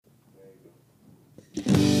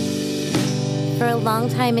For a long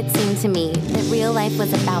time, it seemed to me that real life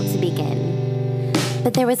was about to begin.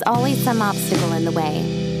 But there was always some obstacle in the way.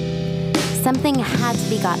 Something had to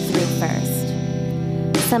be got through first.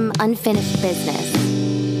 Some unfinished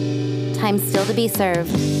business. Time still to be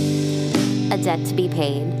served. A debt to be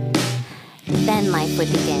paid. Then life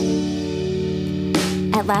would begin.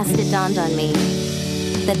 At last it dawned on me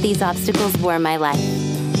that these obstacles were my life.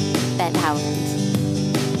 Bette Howland.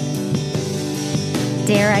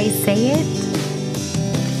 Dare I say it?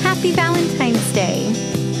 Happy Valentine's Day!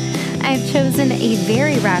 I've chosen a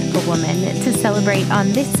very radical woman to celebrate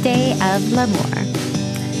on this day of l'amour.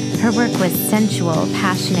 Her work was sensual,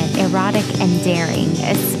 passionate, erotic, and daring,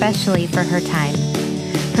 especially for her time.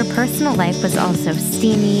 Her personal life was also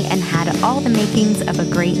steamy and had all the makings of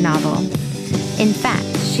a great novel. In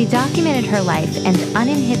fact, she documented her life and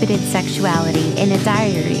uninhibited sexuality in a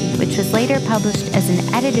diary, which was later published as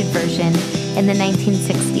an edited version in the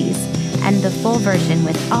 1960s, and the full version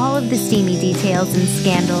with all of the steamy details and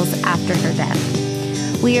scandals after her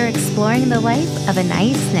death. We are exploring the life of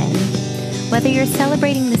Anais Nin. Whether you're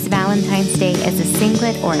celebrating this Valentine's Day as a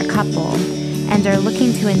singlet or a couple, and are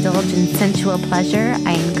looking to indulge in sensual pleasure,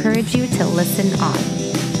 I encourage you to listen on.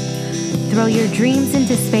 Throw your dreams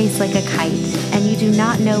into space like a kite, and you do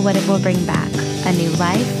not know what it will bring back. A new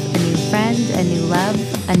life, a new friend, a new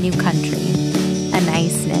love, a new country.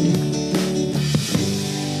 Anais Nin.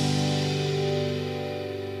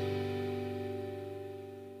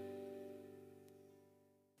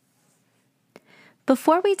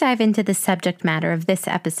 Before we dive into the subject matter of this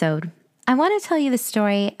episode, I want to tell you the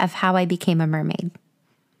story of how I became a mermaid.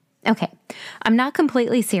 Okay, I'm not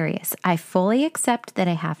completely serious. I fully accept that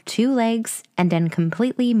I have 2 legs and am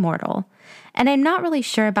completely mortal. And I'm not really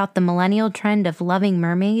sure about the millennial trend of loving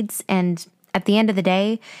mermaids, and at the end of the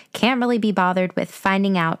day, can't really be bothered with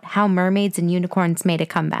finding out how mermaids and unicorns made a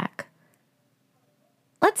comeback.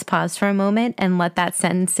 Let's pause for a moment and let that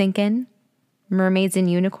sentence sink in. Mermaids and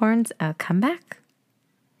unicorns, a comeback?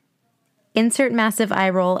 Insert massive eye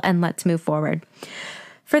roll and let's move forward.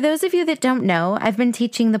 For those of you that don't know, I've been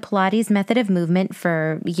teaching the Pilates method of movement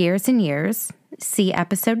for years and years. See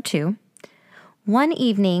episode 2. One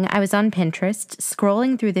evening, I was on Pinterest,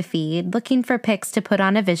 scrolling through the feed, looking for pics to put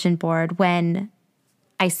on a vision board when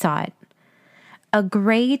I saw it. A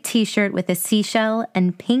gray t-shirt with a seashell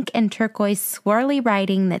and pink and turquoise swirly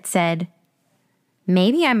writing that said,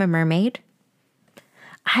 "Maybe I'm a mermaid."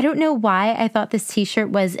 I don't know why I thought this t-shirt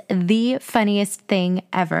was the funniest thing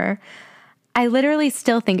ever. I literally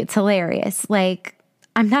still think it's hilarious. Like,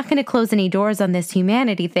 I'm not going to close any doors on this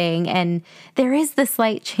humanity thing, and there is the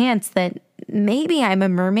slight chance that maybe I'm a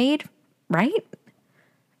mermaid, right?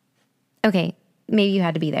 Okay, maybe you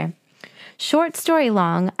had to be there. Short story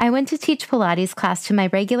long, I went to teach Pilates class to my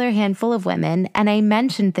regular handful of women, and I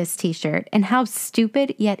mentioned this t-shirt and how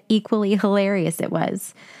stupid yet equally hilarious it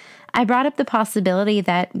was. I brought up the possibility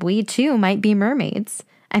that we too might be mermaids.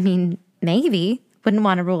 I mean, maybe. Wouldn't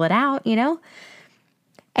want to rule it out, you know?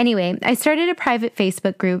 Anyway, I started a private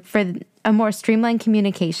Facebook group for a more streamlined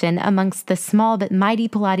communication amongst the small but mighty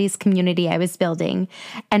Pilates community I was building,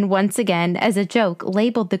 and once again, as a joke,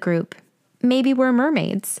 labeled the group, "Maybe We're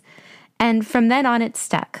Mermaids." And from then on, it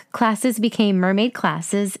stuck. Classes became mermaid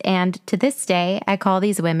classes, and to this day, I call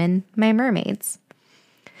these women my mermaids.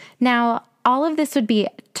 Now, all of this would be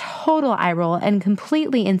total eye roll and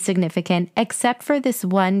completely insignificant except for this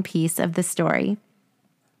one piece of the story.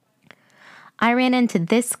 I ran into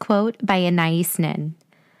this quote by Anais Nin.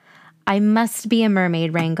 "I must be a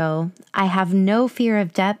mermaid, Rango. I have no fear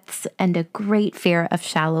of depths and a great fear of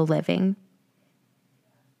shallow living."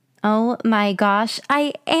 Oh my gosh,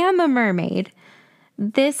 I am a mermaid.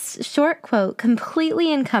 This short quote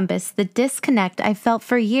completely encompassed the disconnect I felt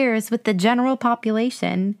for years with the general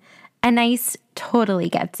population. Anais totally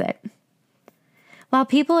gets it. While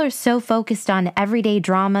people are so focused on everyday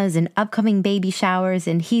dramas and upcoming baby showers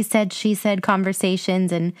and he said, she said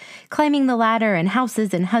conversations and climbing the ladder and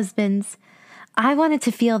houses and husbands, I wanted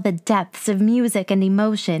to feel the depths of music and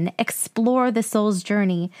emotion, explore the soul's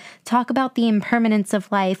journey, talk about the impermanence of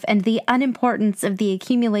life and the unimportance of the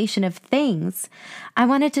accumulation of things. I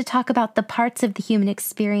wanted to talk about the parts of the human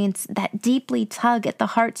experience that deeply tug at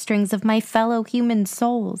the heartstrings of my fellow human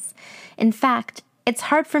souls. In fact, it's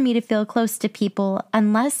hard for me to feel close to people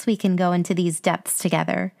unless we can go into these depths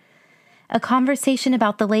together. A conversation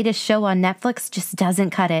about the latest show on Netflix just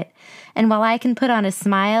doesn't cut it. And while I can put on a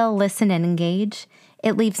smile, listen, and engage,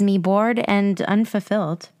 it leaves me bored and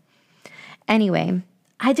unfulfilled. Anyway,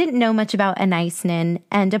 I didn't know much about Anais Nin,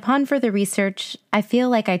 and upon further research, I feel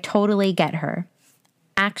like I totally get her.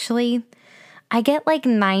 Actually, I get like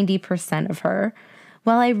 90% of her.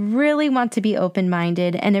 While I really want to be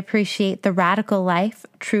open-minded and appreciate the radical life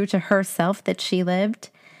true to herself that she lived,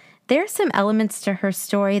 there are some elements to her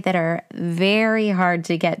story that are very hard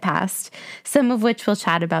to get past, some of which we'll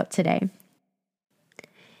chat about today.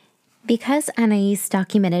 Because Anais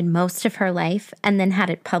documented most of her life and then had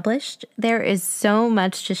it published, there is so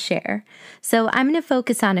much to share. So I'm going to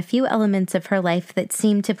focus on a few elements of her life that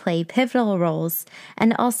seem to play pivotal roles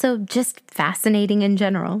and also just fascinating in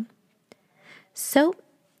general. So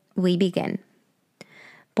we begin.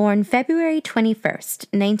 Born February 21st,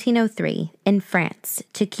 1903, in France,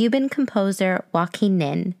 to Cuban composer Joaquin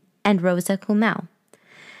Nin and Rosa Coumel.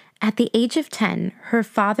 At the age of 10, her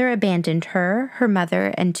father abandoned her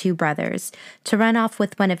mother, and 2 brothers to run off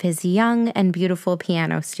with one of his young and beautiful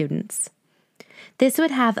piano students. This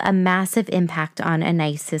would have a massive impact on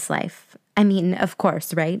Anaïs's life. I mean, of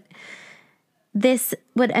course, right? This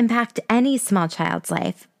would impact any small child's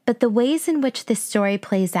life, but the ways in which this story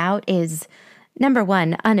plays out is, number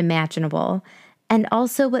one, unimaginable, and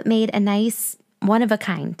also what made Anais one of a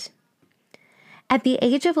kind. At the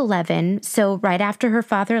age of 11, so right after her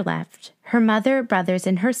father left, her mother, brothers,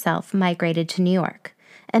 and herself migrated to New York.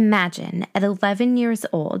 Imagine, at 11 years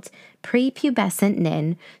old, prepubescent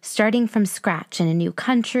Nin starting from scratch in a new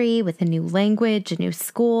country with a new language, a new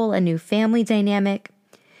school, a new family dynamic.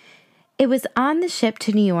 It was on the ship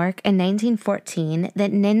to New York in 1914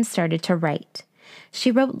 that Nin started to write.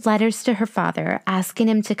 She wrote letters to her father asking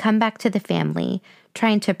him to come back to the family,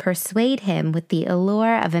 trying to persuade him with the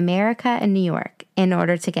allure of America and New York in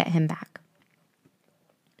order to get him back.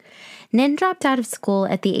 Nin dropped out of school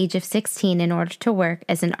at the age of 16 in order to work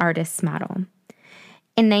as an artist's model.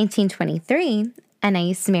 In 1923,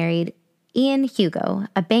 Anais married Ian Hugo,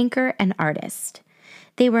 a banker and artist.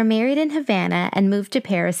 They were married in Havana and moved to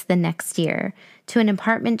Paris the next year to an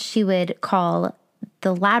apartment she would call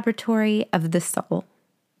the Laboratory of the Soul.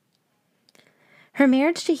 Her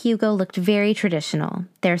marriage to Hugo looked very traditional,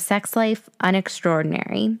 their sex life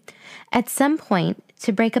unextraordinary. At some point,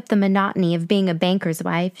 to break up the monotony of being a banker's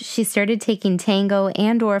wife, she started taking tango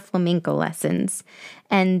and/or flamenco lessons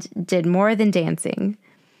and did more than dancing.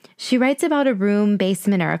 She writes about a room,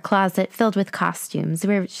 basement, or a closet filled with costumes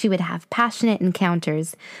where she would have passionate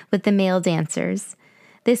encounters with the male dancers.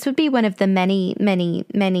 This would be one of the many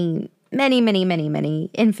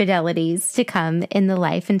infidelities to come in the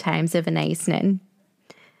life and times of Anais Nin.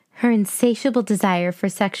 Her insatiable desire for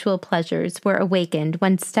sexual pleasures were awakened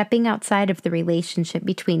when stepping outside of the relationship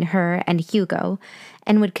between her and Hugo,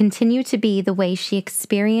 and would continue to be the way she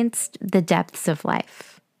experienced the depths of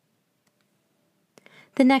life.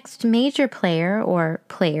 The next major player, or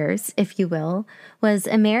players, if you will, was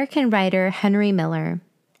American writer Henry Miller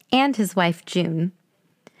and his wife June.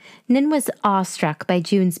 Nin was awestruck by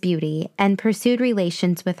June's beauty and pursued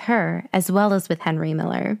relations with her as well as with Henry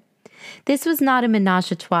Miller. This was not a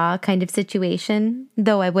menage a trois kind of situation,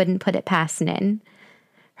 though I wouldn't put it past Nin.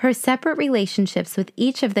 Her separate relationships with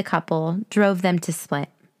each of the couple drove them to split.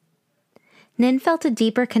 Nin felt a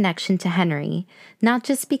deeper connection to Henry, not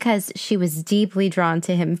just because she was deeply drawn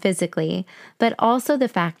to him physically, but also the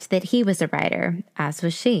fact that he was a writer, as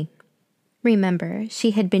was she. Remember,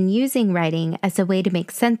 she had been using writing as a way to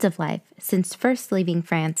make sense of life since first leaving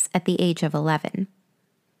France at the age of 11.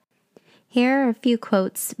 Here are a few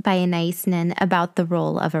quotes by Anais Nin about the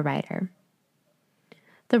role of a writer.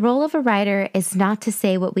 The role of a writer is not to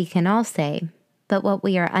say what we can all say, but what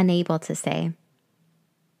we are unable to say.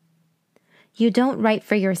 You don't write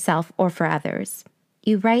for yourself or for others.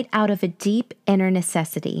 You write out of a deep inner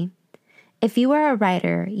necessity. If you are a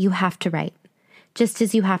writer, you have to write, just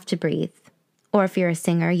as you have to breathe. Or if you're a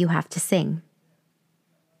singer, you have to sing.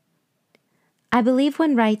 I believe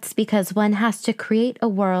one writes because one has to create a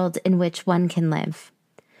world in which one can live.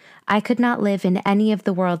 I could not live in any of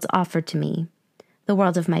the worlds offered to me. The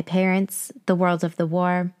world of my parents, the world of the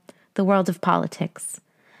war, the world of politics.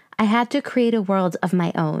 I had to create a world of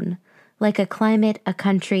my own, like a climate, a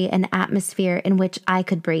country, an atmosphere in which I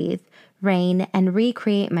could breathe, reign, and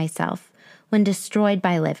recreate myself when destroyed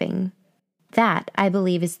by living. That, I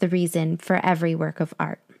believe, is the reason for every work of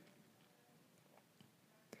art.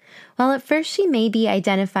 While at first she may be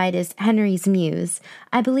identified as Henry's muse,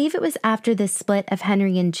 I believe it was after the split of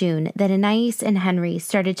Henry and June that Anais and Henry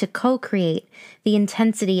started to co-create the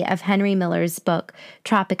intensity of Henry Miller's book,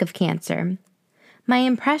 Tropic of Cancer. My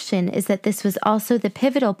impression is that this was also the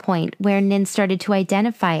pivotal point where Nin started to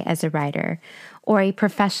identify as a writer, or a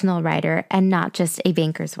professional writer, and not just a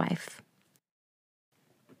banker's wife.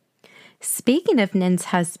 Speaking of Nin's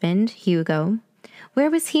husband, Hugo,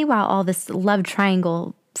 where was he while all this love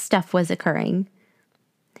triangle stuff was occurring?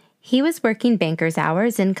 He was working banker's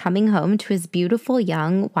hours and coming home to his beautiful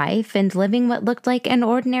young wife and living what looked like an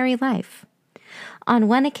ordinary life. On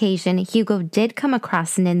one occasion, Hugo did come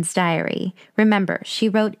across Nin's diary. Remember, she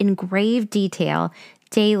wrote in grave detail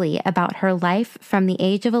daily about her life from the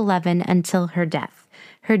age of 11 until her death.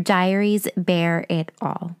 Her diaries bear it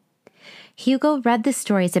all. Hugo read the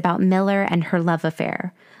stories about Miller and her love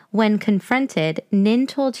affair. When confronted, Nin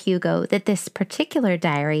told Hugo that this particular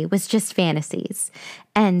diary was just fantasies.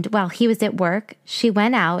 And while he was at work, she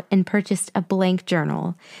went out and purchased a blank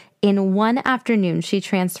journal. In one afternoon, she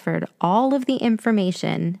transferred all of the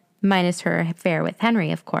information, minus her affair with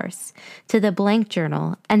Henry, of course, to the blank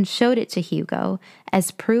journal and showed it to Hugo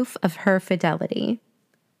as proof of her fidelity.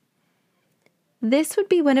 This would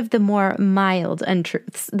be one of the more mild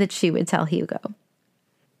untruths that she would tell Hugo.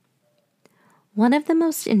 One of the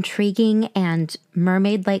most intriguing and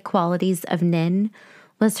mermaid-like qualities of Nin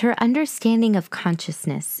was her understanding of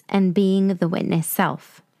consciousness and being the witness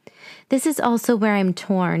self. This is also where I'm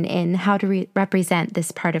torn in how to represent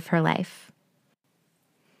this part of her life.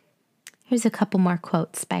 Here's a couple more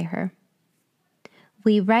quotes by her.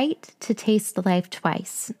 "We write to taste life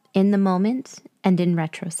twice, in the moment and in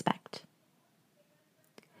retrospect.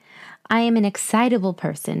 I am an excitable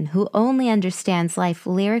person who only understands life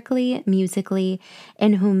lyrically, musically,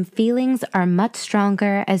 in whom feelings are much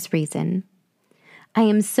stronger as reason. I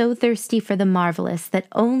am so thirsty for the marvelous that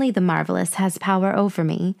only the marvelous has power over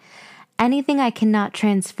me. Anything I cannot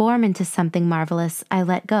transform into something marvelous, I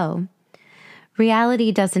let go.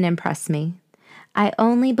 Reality doesn't impress me. I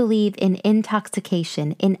only believe in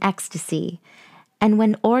intoxication, in ecstasy, and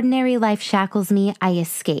when ordinary life shackles me, I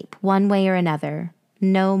escape one way or another.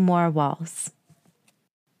 No more walls."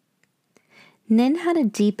 Nin had a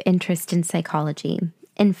deep interest in psychology.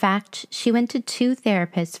 In fact, she went to 2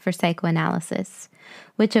 therapists for psychoanalysis,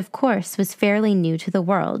 which of course was fairly new to the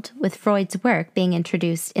world, with Freud's work being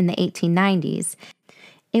introduced in the 1890s.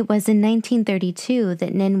 It was in 1932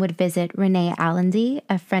 that Nin would visit René Allendy,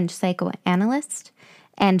 a French psychoanalyst,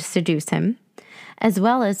 and seduce him, as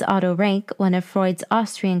well as Otto Rank, one of Freud's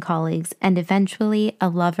Austrian colleagues, and eventually a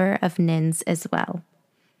lover of Nin's as well.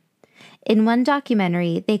 In one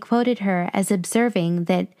documentary, they quoted her as observing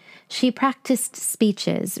that she practiced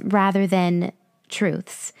speeches rather than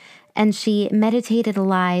truths, and she meditated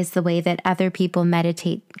lies the way that other people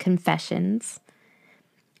meditate confessions.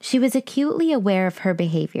 She was acutely aware of her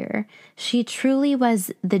behavior. She truly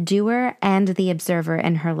was the doer and the observer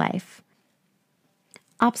in her life.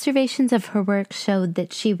 Observations of her work showed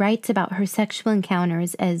that she writes about her sexual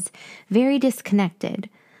encounters as very disconnected,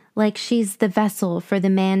 like she's the vessel for the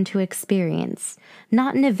man to experience,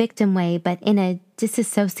 not in a victim way, but in a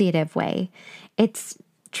disassociative way. It's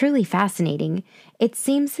truly fascinating. It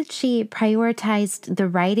seems that she prioritized the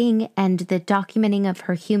writing and the documenting of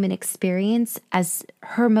her human experience as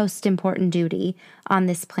her most important duty on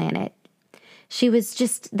this planet. She was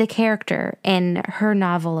just the character in her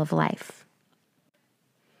novel of life.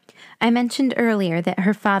 I mentioned earlier that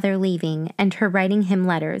her father leaving and her writing him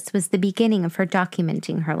letters was the beginning of her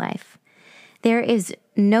documenting her life. There is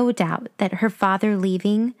no doubt that her father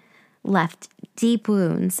leaving left deep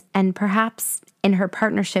wounds, and perhaps in her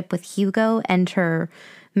partnership with Hugo and her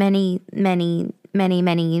many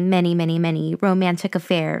romantic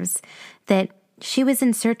affairs, that she was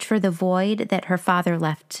in search for the void that her father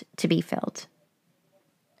left to be filled.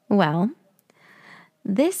 Well,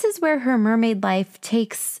 this is where her mermaid life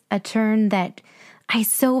takes a turn that I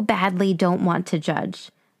so badly don't want to judge.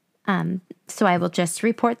 So I will just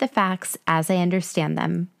report the facts as I understand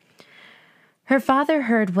them. Her father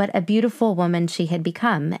heard what a beautiful woman she had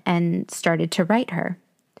become and started to write her.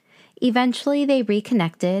 Eventually they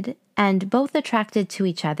reconnected and both attracted to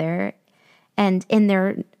each other and in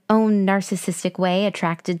their own narcissistic way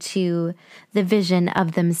attracted to the vision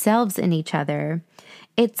of themselves in each other.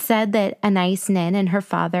 It's said that Anais Nin and her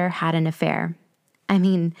father had an affair. I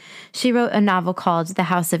mean, she wrote a novel called The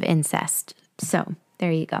House of Incest. So,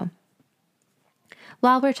 there you go.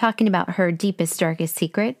 While we're talking about her deepest, darkest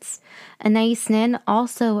secrets, Anais Nin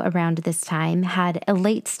also around this time had a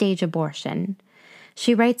late-stage abortion.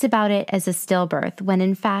 She writes about it as a stillbirth, when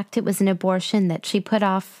in fact it was an abortion that she put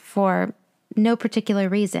off for no particular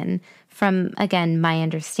reason, from, again, my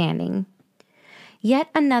understanding. Yet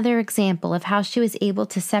another example of how she was able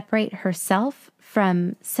to separate herself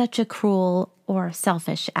from such a cruel or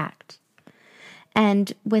selfish act.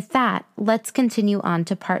 And with that, let's continue on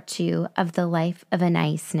to part 2 of the life of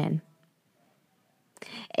Anais Nin.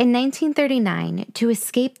 In 1939, to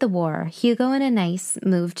escape the war, Hugo and Anais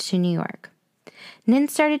moved to New York. Nin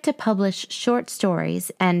started to publish short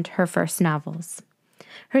stories and her first novels.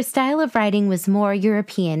 Her style of writing was more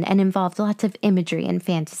European and involved lots of imagery and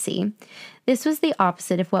fantasy. This was the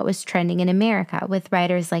opposite of what was trending in America, with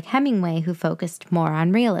writers like Hemingway who focused more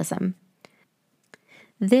on realism.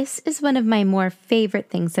 This is one of my more favorite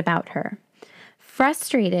things about her.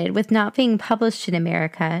 Frustrated with not being published in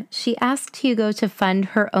America, she asked Hugo to fund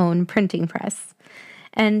her own printing press.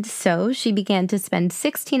 And so she began to spend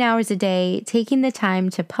 16 hours a day taking the time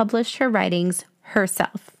to publish her writings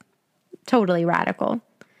herself. Totally radical.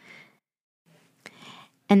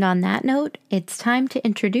 And on that note, it's time to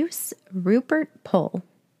introduce Rupert Pohl.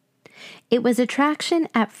 It was attraction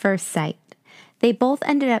at first sight. They both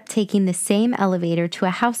ended up taking the same elevator to a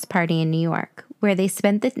house party in New York, where they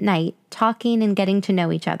spent the night talking and getting to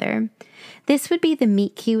know each other. This would be the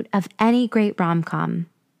meet-cute of any great rom-com.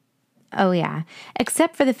 Oh yeah,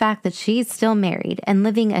 except for the fact that she's still married and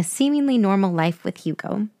living a seemingly normal life with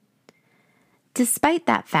Hugo. Despite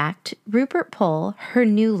that fact, Rupert Pohl, her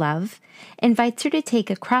new love, invites her to take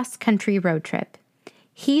a cross-country road trip.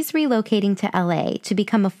 He's relocating to LA to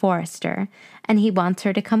become a forester, and he wants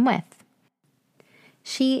her to come with.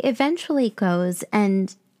 She eventually goes,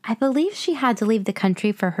 and I believe she had to leave the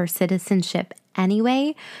country for her citizenship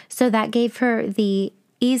anyway, so that gave her the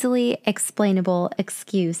easily explainable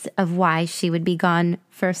excuse of why she would be gone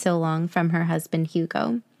for so long from her husband,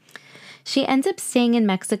 Hugo. She ends up staying in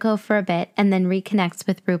Mexico for a bit and then reconnects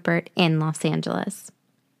with Rupert in Los Angeles.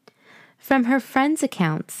 From her friends'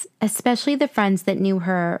 accounts, especially the friends that knew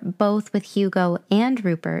her both with Hugo and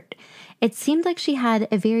Rupert, it seemed like she had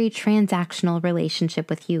a very transactional relationship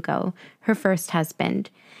with Hugo, her first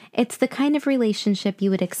husband. It's the kind of relationship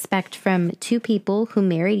you would expect from two people who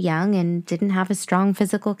married young and didn't have a strong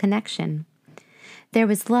physical connection. There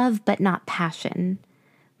was love, but not passion.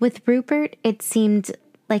 With Rupert, it seemed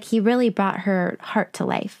like he really brought her heart to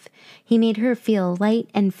life. He made her feel light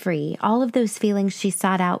and free, all of those feelings she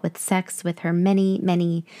sought out with sex with her many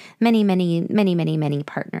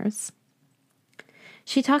partners.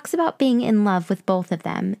 She talks about being in love with both of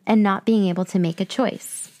them and not being able to make a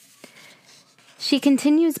choice. She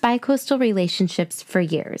continues bicoastal relationships for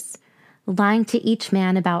years, lying to each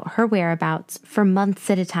man about her whereabouts for months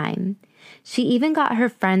at a time. She even got her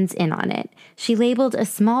friends in on it. She labeled a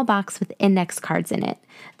small box with index cards in it.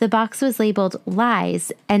 The box was labeled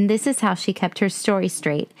lies, and this is how she kept her story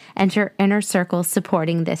straight and her inner circle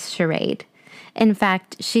supporting this charade. In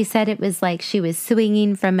fact, she said it was like she was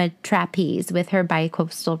swinging from a trapeze with her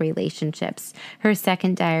bicoastal relationships, her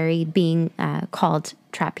second diary being called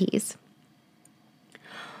Trapeze.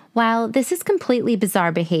 While this is completely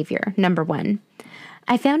bizarre behavior, number one,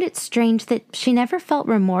 I found it strange that she never felt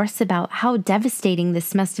remorse about how devastating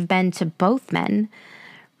this must have been to both men.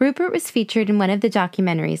 Rupert was featured in one of the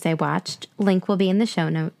documentaries I watched, link will be in the show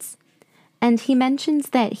notes, and he mentions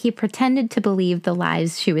that he pretended to believe the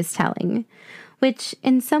lies she was telling, which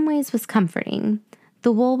in some ways was comforting.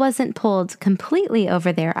 The wool wasn't pulled completely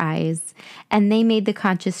over their eyes, and they made the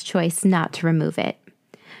conscious choice not to remove it.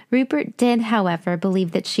 Rupert did, however,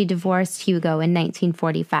 believe that she divorced Hugo in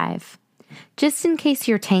 1945. Just in case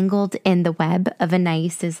you're tangled in the web of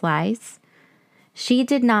Anaïs's lies, she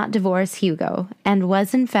did not divorce Hugo and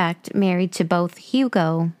was in fact married to both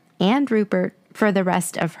Hugo and Rupert for the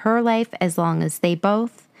rest of her life as long as they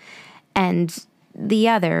both and the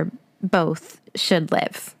other both should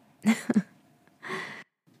live.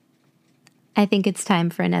 I think it's time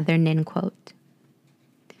for another Nin quote.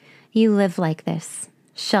 You live like this,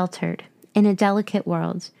 sheltered, in a delicate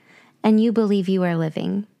world, and you believe you are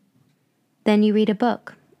living. Then you read a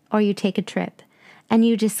book, or you take a trip, and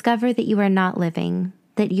you discover that you are not living,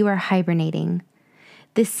 that you are hibernating.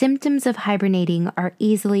 The symptoms of hibernating are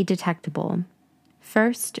easily detectable.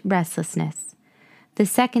 First, restlessness. The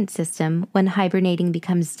second symptom, when hibernating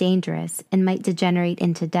becomes dangerous and might degenerate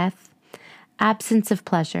into death, absence of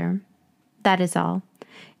pleasure. That is all.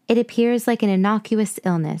 It appears like an innocuous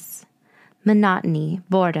illness. Monotony,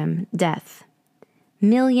 boredom, death.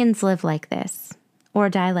 Millions live like this, or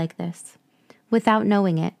die like this, without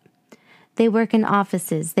knowing it. They work in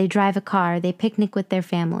offices, they drive a car, they picnic with their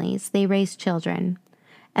families, they raise children.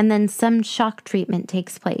 And then some shock treatment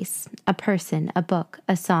takes place, a person, a book,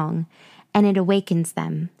 a song, and it awakens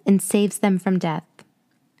them and saves them from death.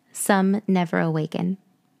 Some never awaken.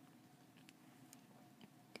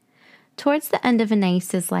 Towards the end of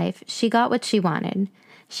Anaïs's life, she got what she wanted.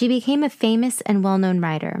 She became a famous and well-known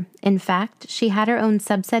writer. In fact, she had her own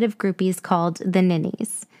subset of groupies called the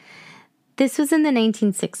Ninnies. This was in the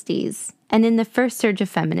 1960s, and in the first surge of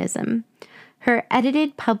feminism. Her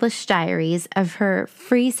edited, published diaries of her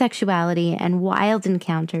free sexuality and wild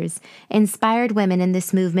encounters inspired women in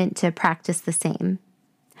this movement to practice the same.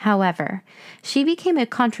 However, she became a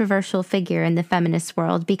controversial figure in the feminist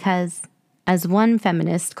world because, as one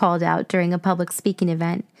feminist called out during a public speaking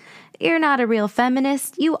event, "You're not a real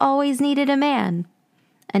feminist, you always needed a man."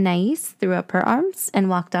 Anais threw up her arms and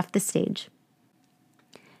walked off the stage.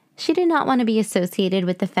 She did not want to be associated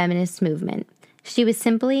with the feminist movement. She was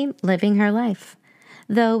simply living her life.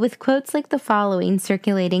 Though with quotes like the following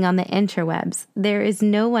circulating on the interwebs, there is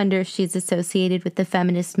no wonder she's associated with the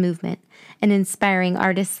feminist movement and inspiring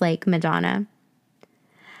artists like Madonna.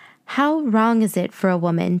 How wrong is it for a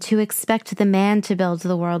woman to expect the man to build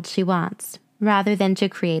the world she wants, rather than to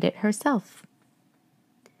create it herself?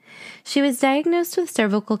 She was diagnosed with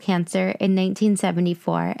cervical cancer in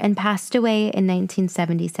 1974 and passed away in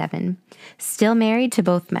 1977, still married to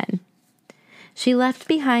both men. She left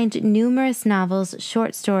behind numerous novels,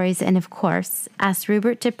 short stories, and of course, asked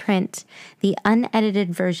Rupert to print the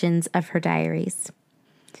unedited versions of her diaries.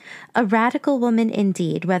 A radical woman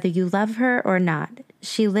indeed, whether you love her or not.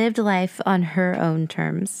 She lived life on her own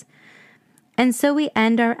terms. And so we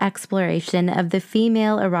end our exploration of the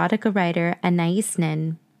female erotica writer Anais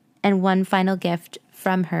Nin, and one final gift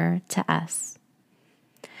from her to us.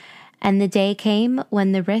 And the day came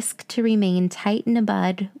when the risk to remain tight in a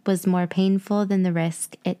bud was more painful than the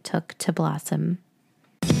risk it took to blossom.